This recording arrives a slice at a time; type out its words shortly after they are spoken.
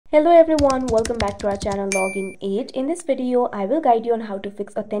Hello everyone, welcome back to our channel Login Aid. In this video, I will guide you on how to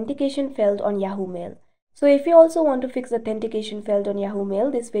fix authentication failed on Yahoo Mail. So if you also want to fix authentication failed on Yahoo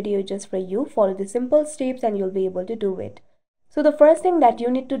Mail, this video is just for you. Follow the simple steps and you'll be able to do it. So the first thing that you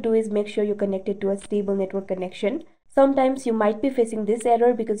need to do is make sure you're connected to a stable network connection. Sometimes you might be facing this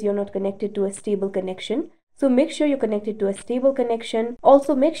error because you're not connected to a stable connection. So make sure you're connected to a stable connection.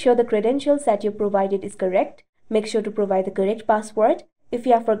 Also make sure the credentials that you provided is correct. Make sure to provide the correct password. If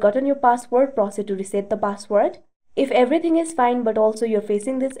you have forgotten your password, proceed to reset the password. If everything is fine but also you're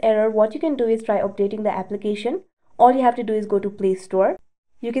facing this error, what you can do is try updating the application. All you have to do is go to Play Store.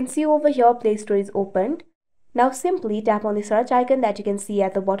 You can see over here Play Store is opened. Now simply tap on the search icon that you can see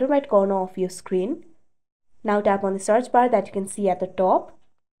at the bottom right corner of your screen. Now tap on the search bar that you can see at the top.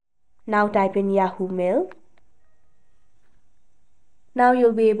 Now type in Yahoo Mail. Now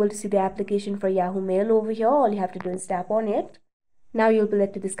you'll be able to see the application for Yahoo Mail over here. All you have to do is tap on it. Now you'll be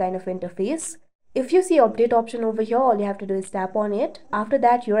led to this kind of interface. If you see update option over here, all you have to do is tap on it. After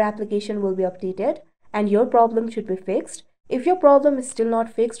that, your application will be updated and your problem should be fixed. If your problem is still not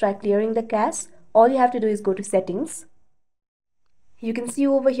fixed, try clearing the cache. All you have to do is go to settings. You can see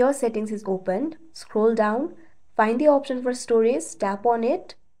over here settings is opened. Scroll down, find the option for storage, tap on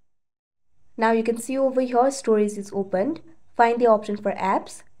it. Now you can see over here storage is opened. Find the option for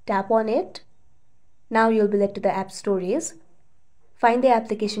apps, tap on it. Now you'll be led to the app storage. Find the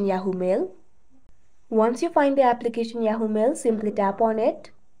application Yahoo Mail. Once you find the application Yahoo Mail, simply tap on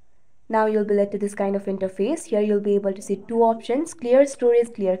it. Now you'll be led to this kind of interface. Here you'll be able to see two options, clear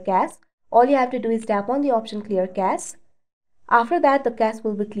storage, clear cache. All you have to do is tap on the option clear cache. After that, the cache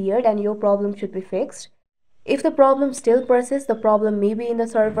will be cleared and your problem should be fixed. If the problem still persists, the problem may be in the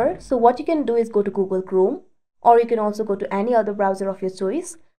server. So what you can do is go to Google Chrome, or you can also go to any other browser of your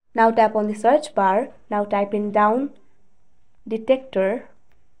choice. Now tap on the search bar. Now type in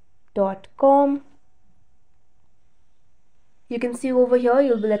downdetector.com. You can see over here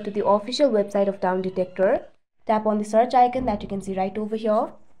you'll be led to the official website of Down Detector. Tap on the search icon that you can see right over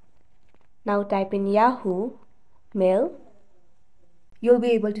here. Now type in Yahoo Mail. You'll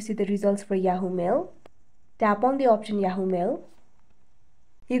be able to see the results for Yahoo Mail. Tap on the option Yahoo Mail.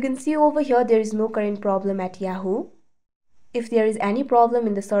 You can see over here there is no current problem at Yahoo. If there is any problem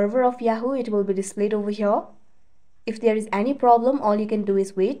in the server of Yahoo, it will be displayed over here. If there is any problem, all you can do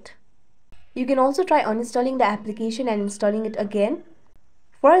is wait. You can also try uninstalling the application and installing it again.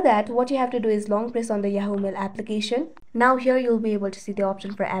 For that, what you have to do is long press on the Yahoo Mail application. Now here you'll be able to see the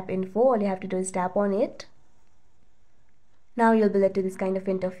option for app info. All you have to do is tap on it. Now you'll be led to this kind of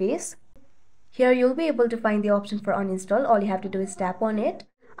interface. Here you'll be able to find the option for uninstall. All you have to do is tap on it.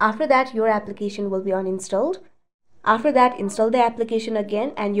 After that, your application will be uninstalled. After that, install the application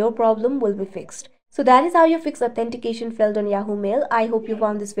again and your problem will be fixed. So that is how you fix authentication failed on Yahoo Mail. I hope you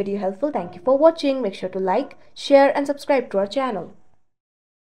found this video helpful. Thank you for watching. Make sure to like, share and subscribe to our channel.